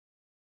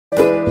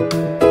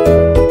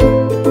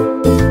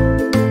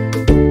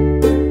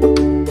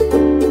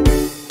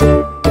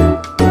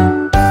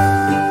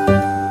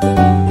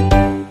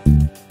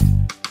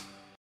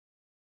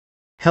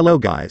Hello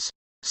guys.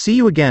 See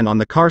you again on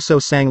the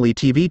Karso Sangli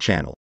TV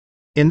channel.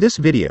 In this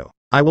video,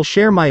 I will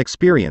share my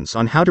experience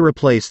on how to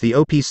replace the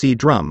OPC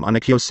drum on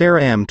a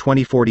Kyocera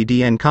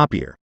M2040Dn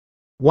copier.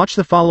 Watch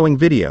the following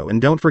video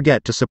and don't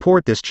forget to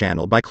support this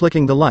channel by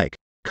clicking the like,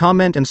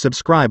 comment and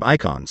subscribe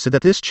icon so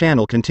that this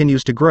channel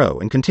continues to grow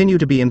and continue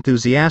to be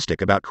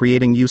enthusiastic about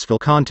creating useful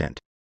content.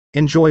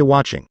 Enjoy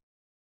watching.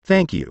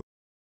 Thank you.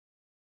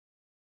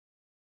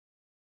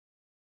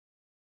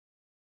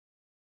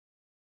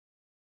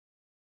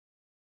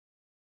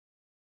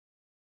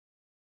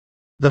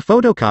 The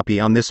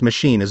photocopy on this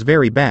machine is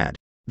very bad.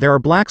 There are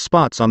black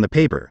spots on the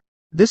paper.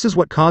 This is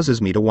what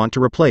causes me to want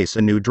to replace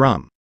a new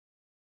drum.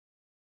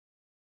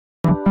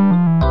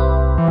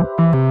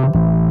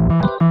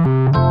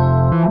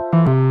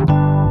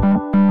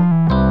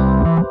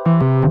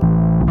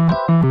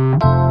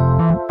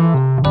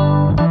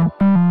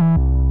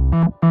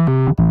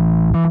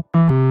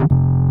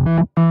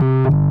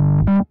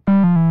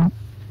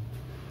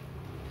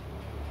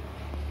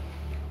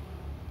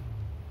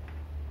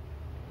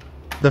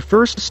 The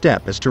first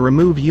step is to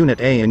remove Unit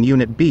A and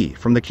Unit B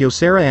from the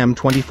Kyocera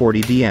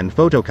M2040Dn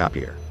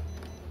photocopier.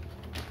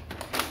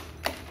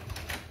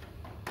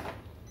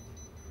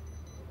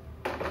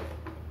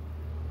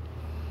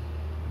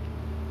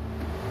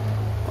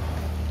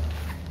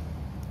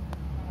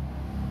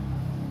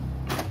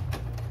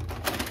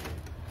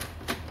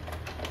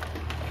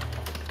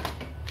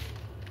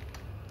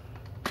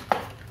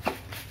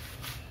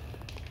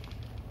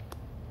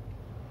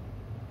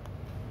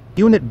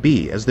 Unit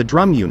B is the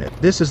drum unit.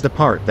 This is the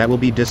part that will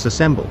be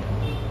disassembled.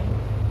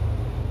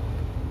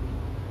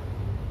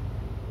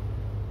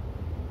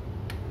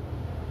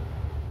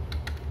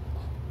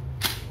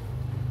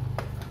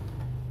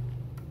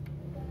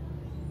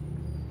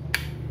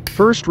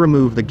 First,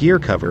 remove the gear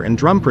cover and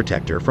drum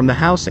protector from the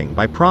housing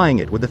by prying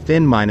it with a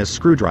thin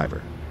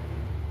screwdriver.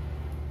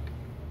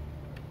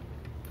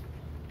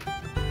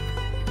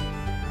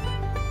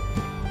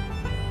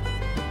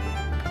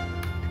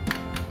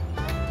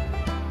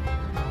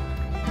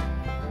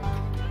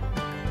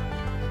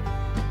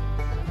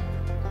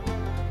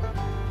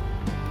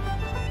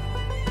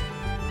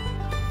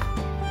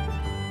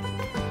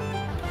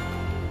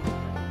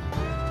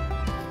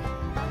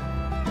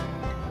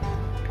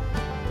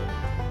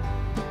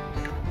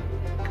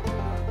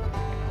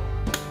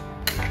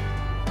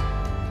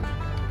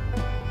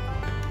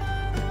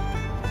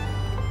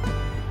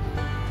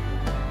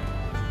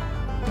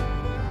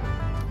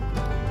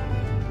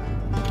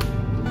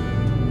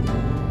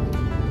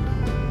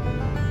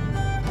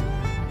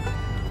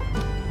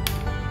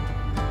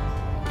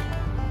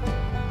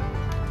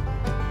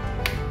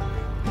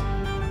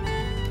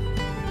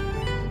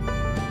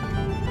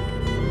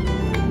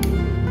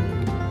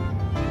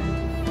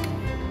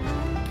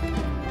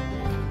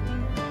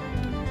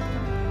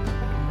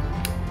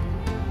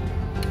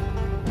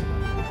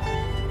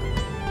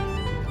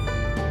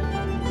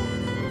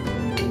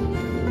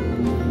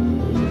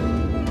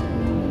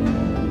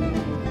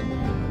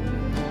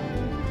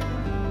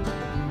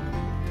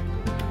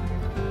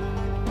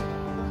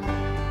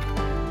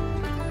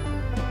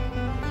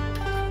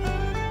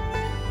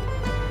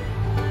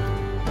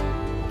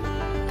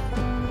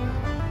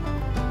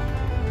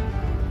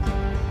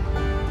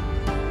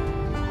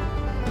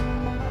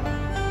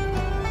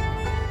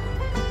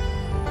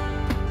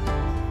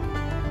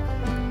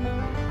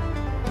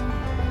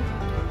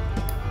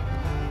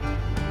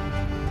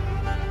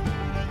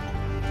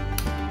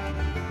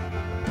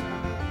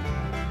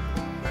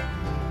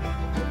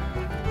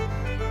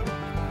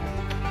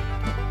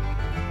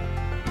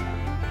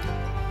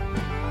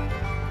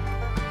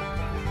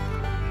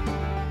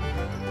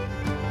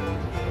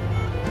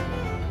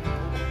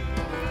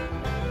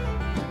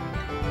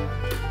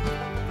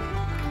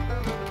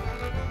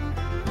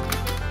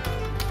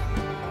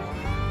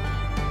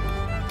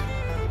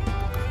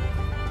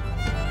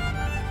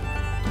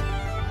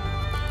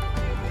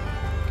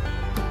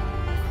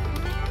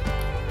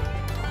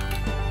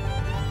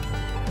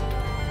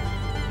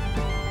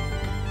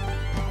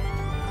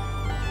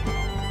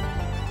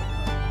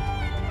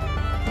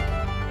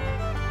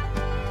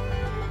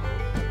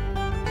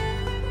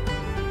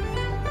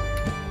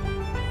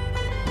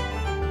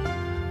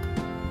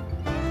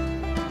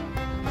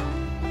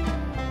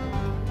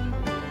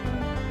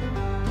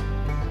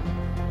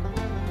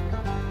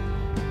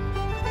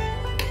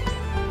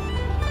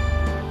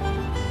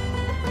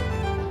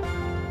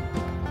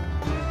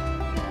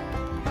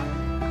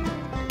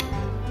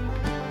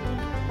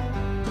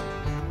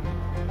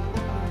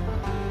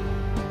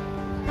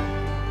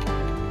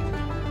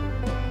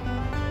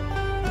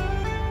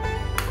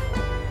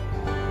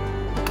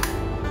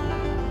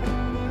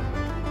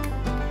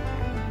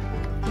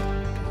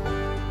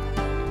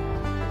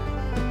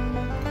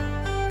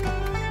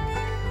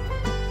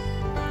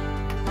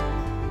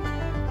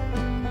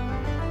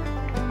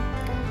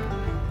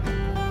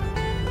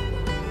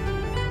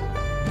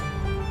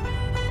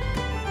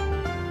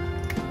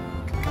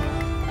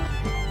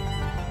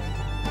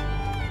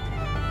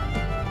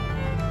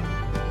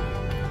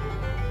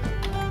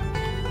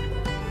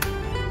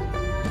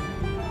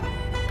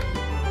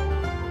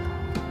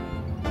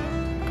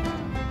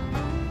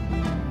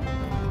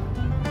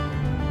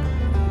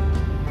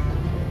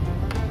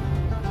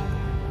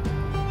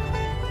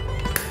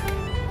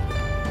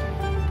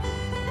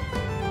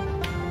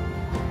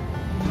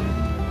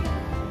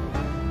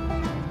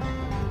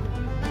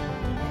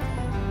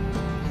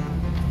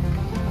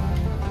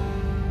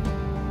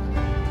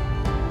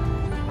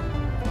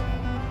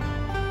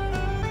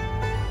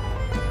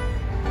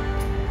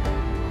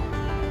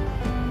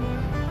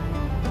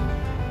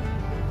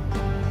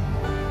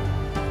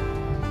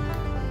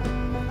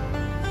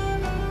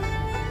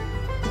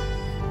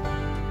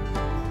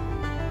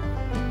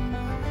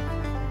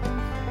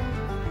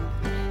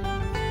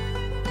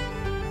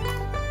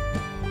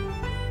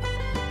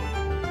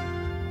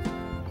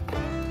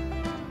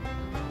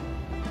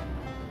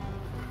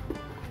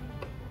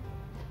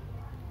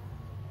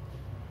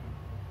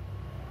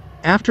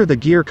 After the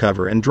gear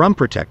cover and drum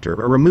protector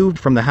are removed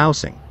from the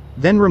housing,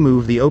 then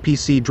remove the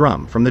OPC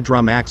drum from the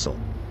drum axle.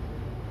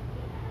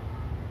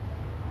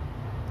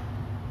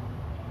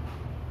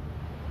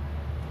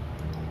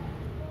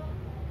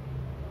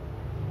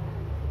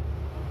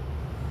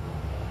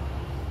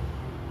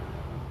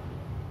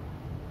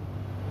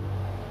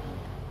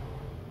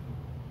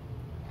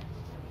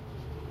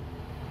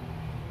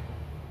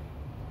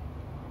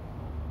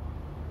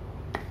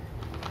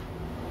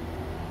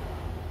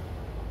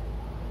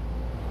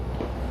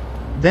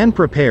 Then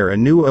prepare a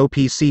new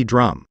OPC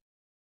drum.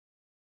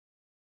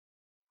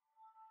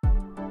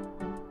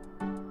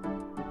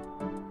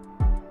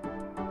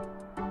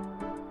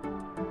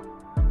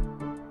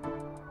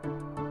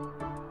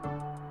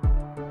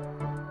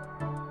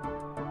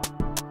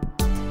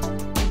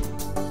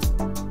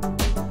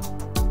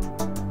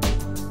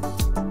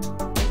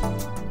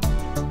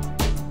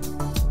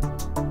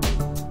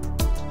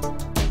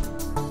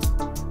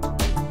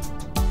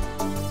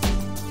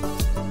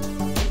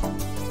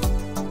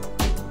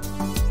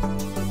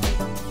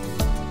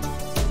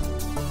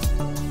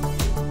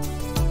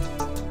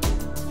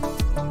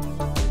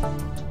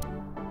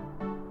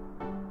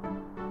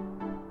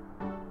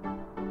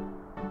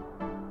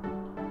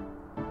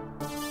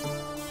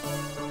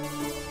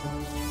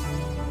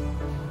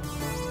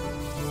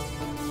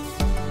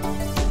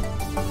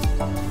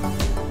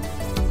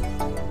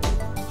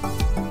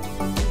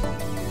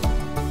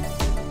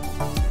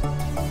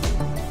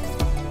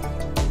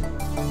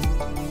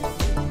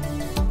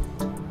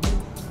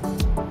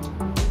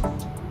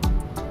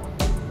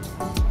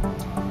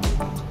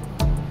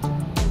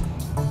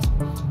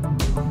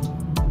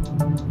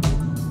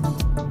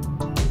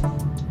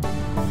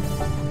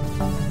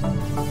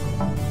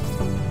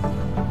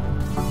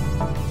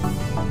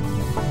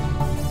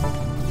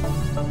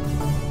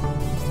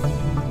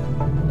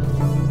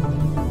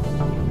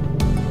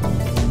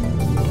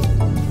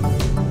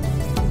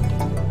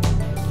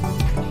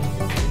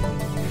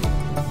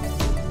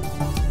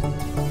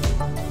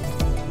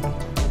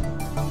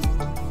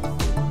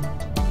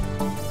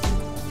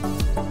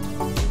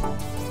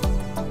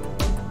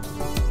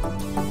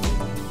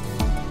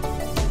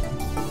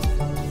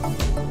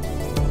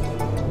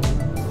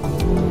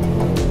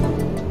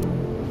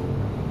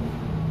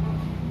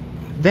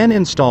 Then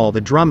install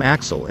the drum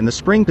axle, and the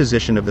spring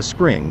position of the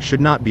spring should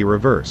not be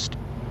reversed.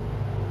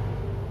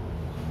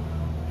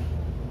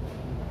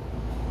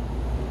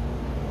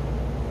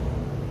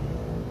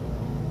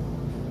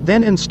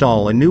 Then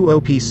install a new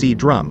OPC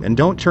drum and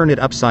don't turn it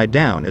upside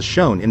down as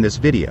shown in this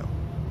video.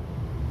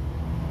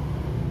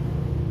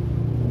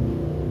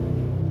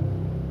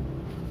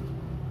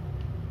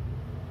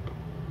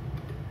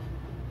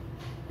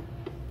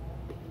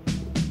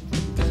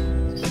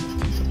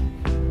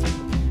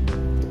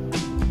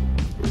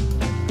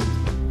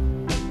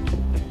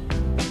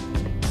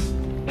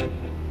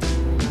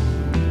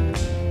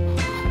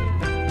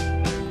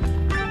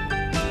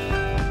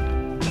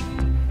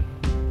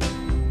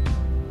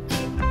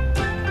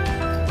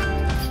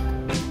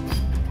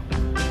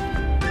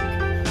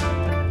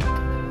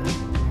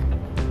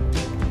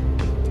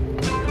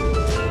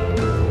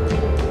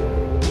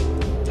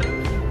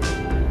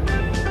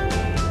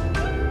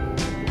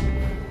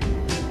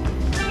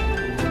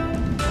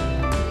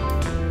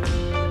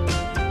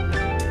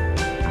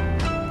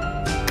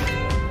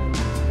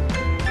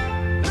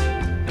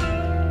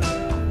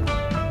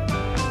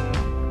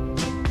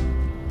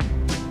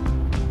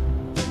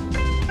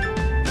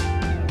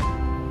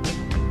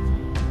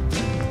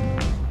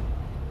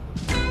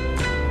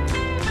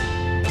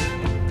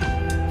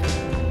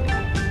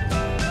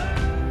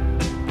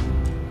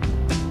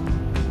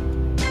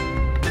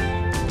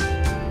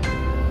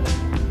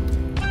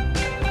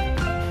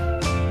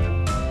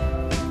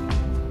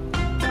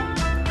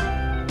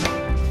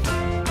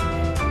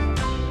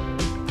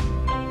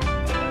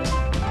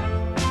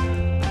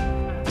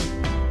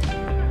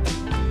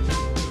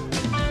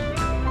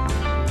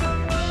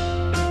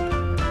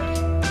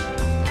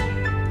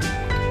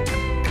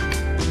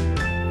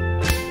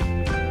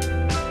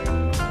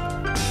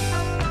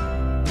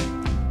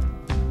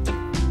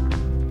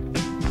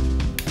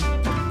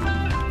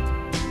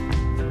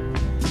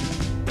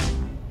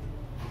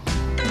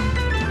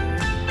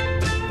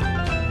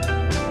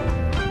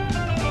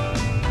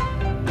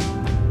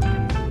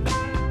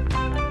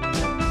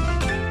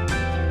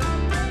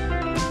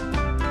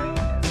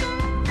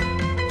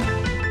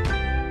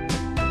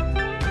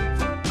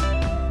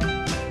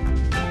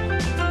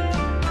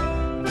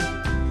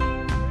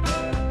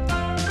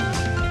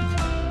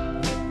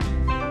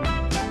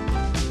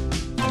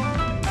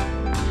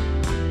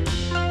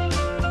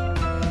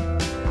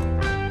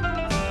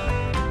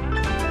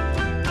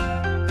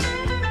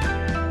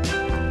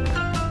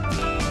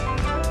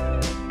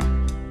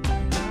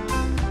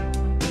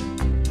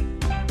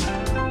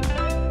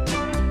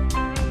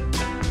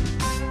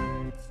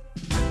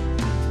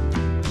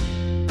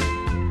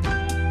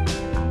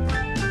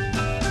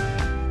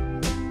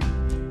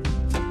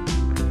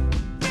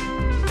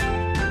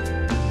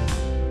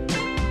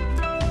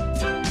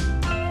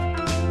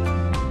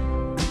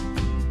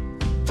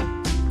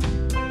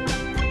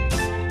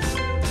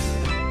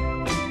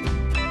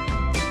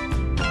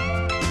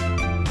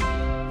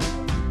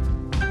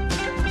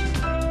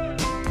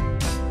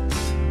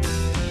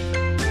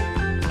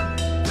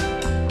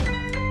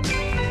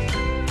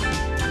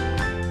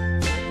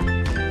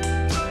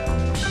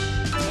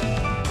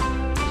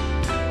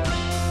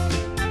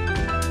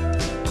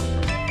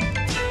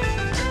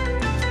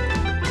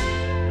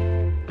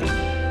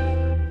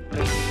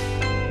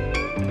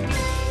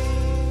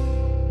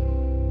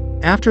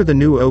 After the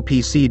new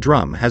OPC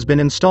drum has been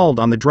installed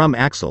on the drum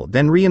axle,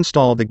 then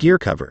reinstall the gear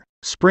cover,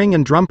 spring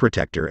and drum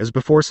protector as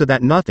before so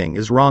that nothing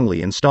is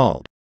wrongly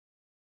installed.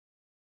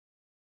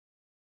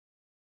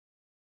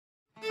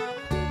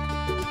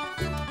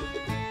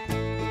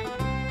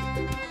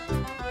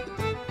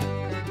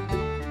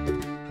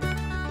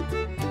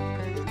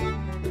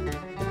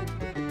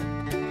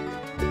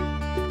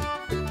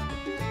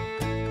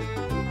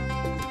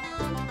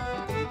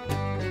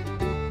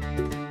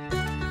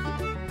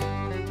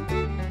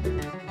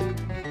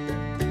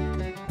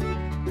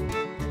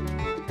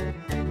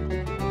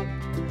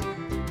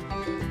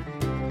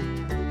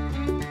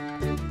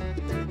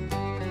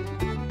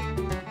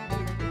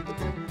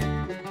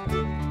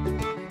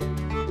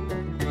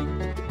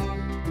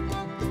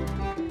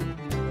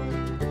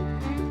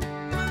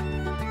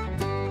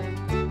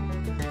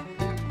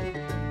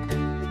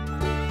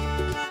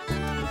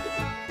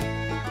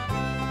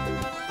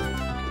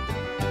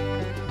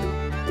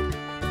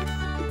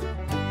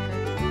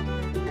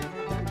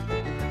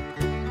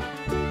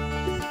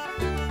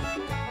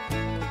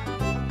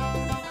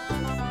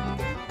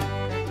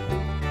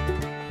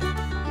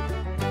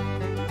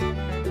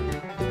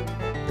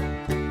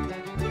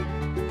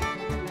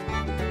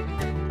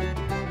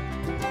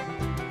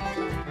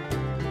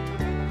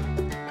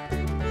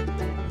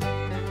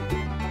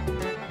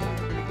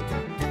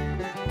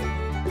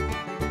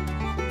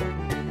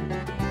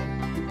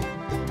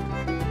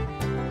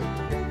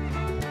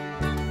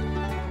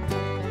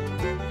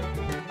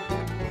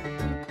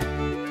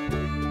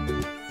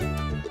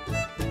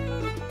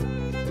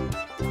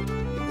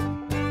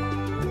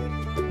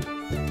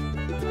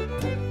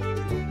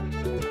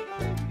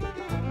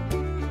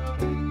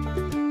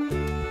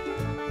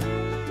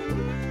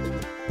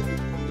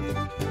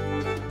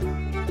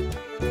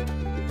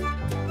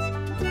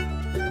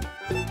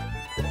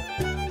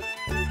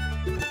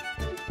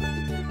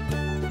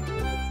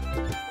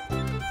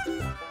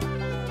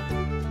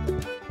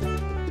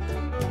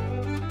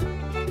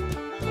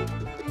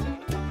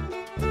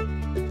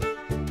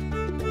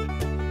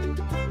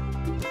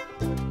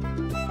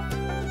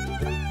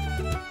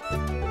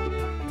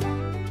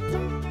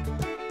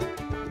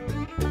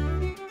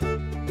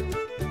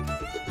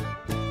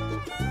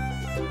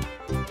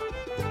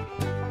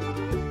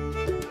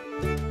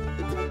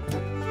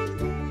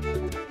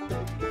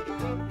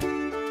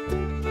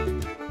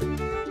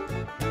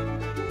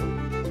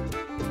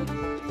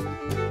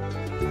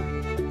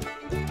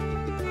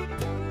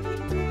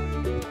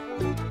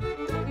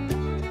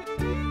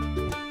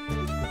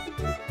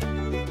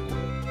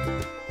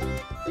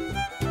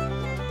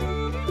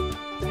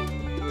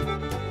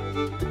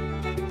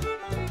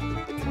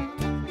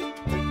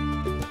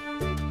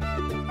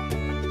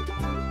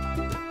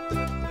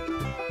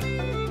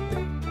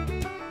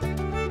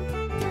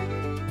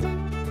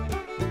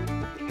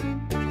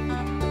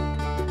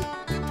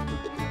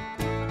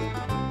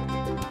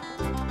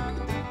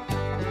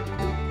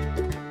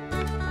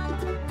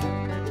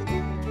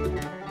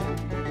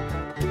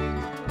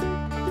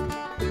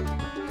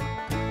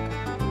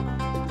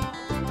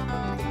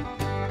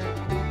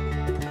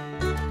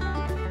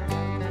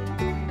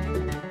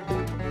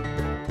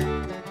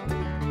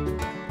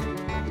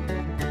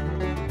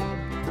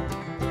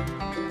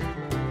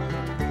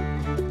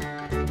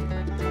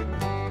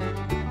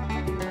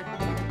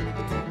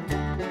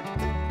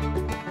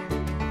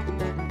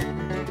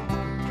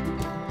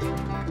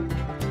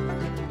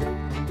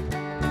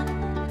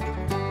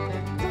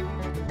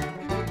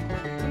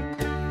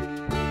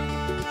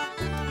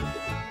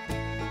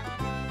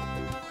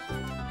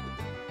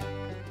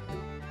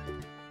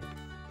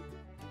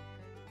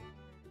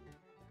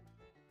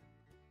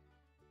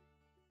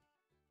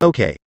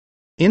 OK.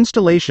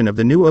 Installation of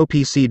the new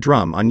OPC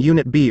drum on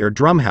Unit B or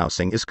drum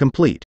housing is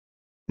complete.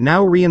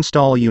 Now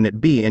reinstall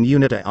Unit B and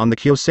Unit A on the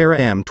Kyocera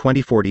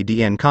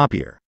M2040Dn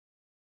copier.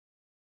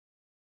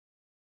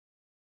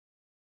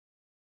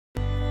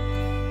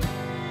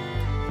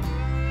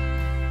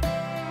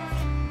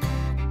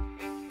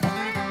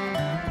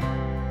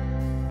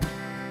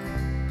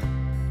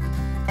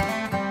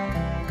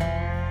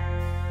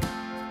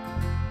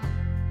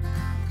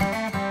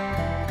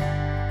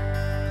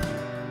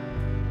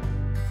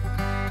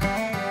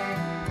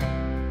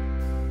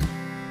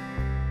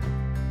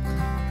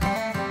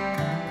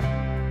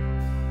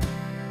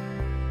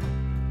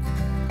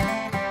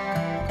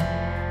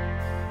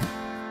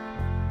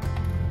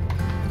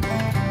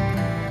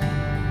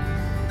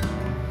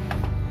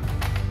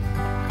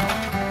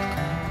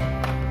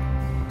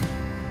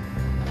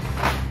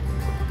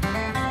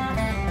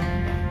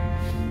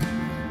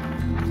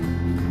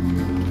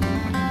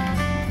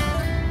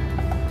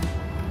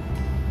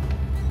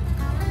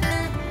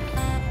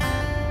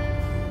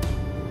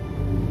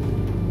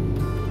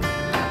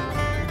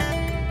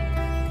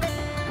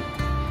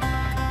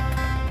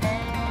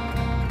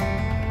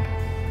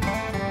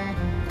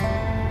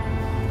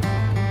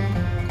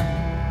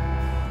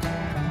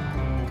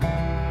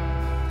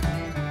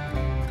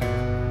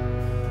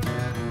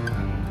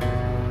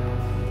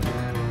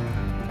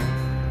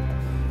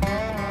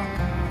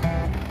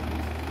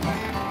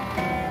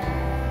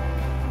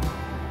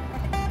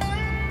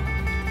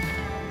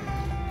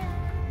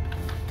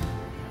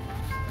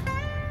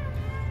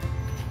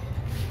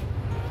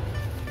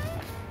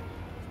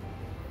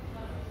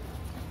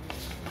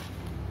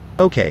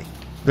 Okay.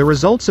 The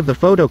results of the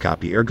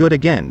photocopy are good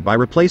again by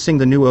replacing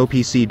the new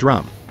OPC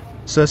drum.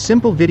 So a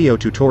simple video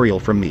tutorial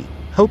from me.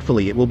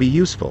 Hopefully it will be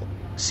useful.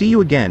 See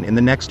you again in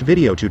the next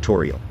video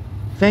tutorial.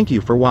 Thank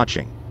you for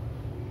watching.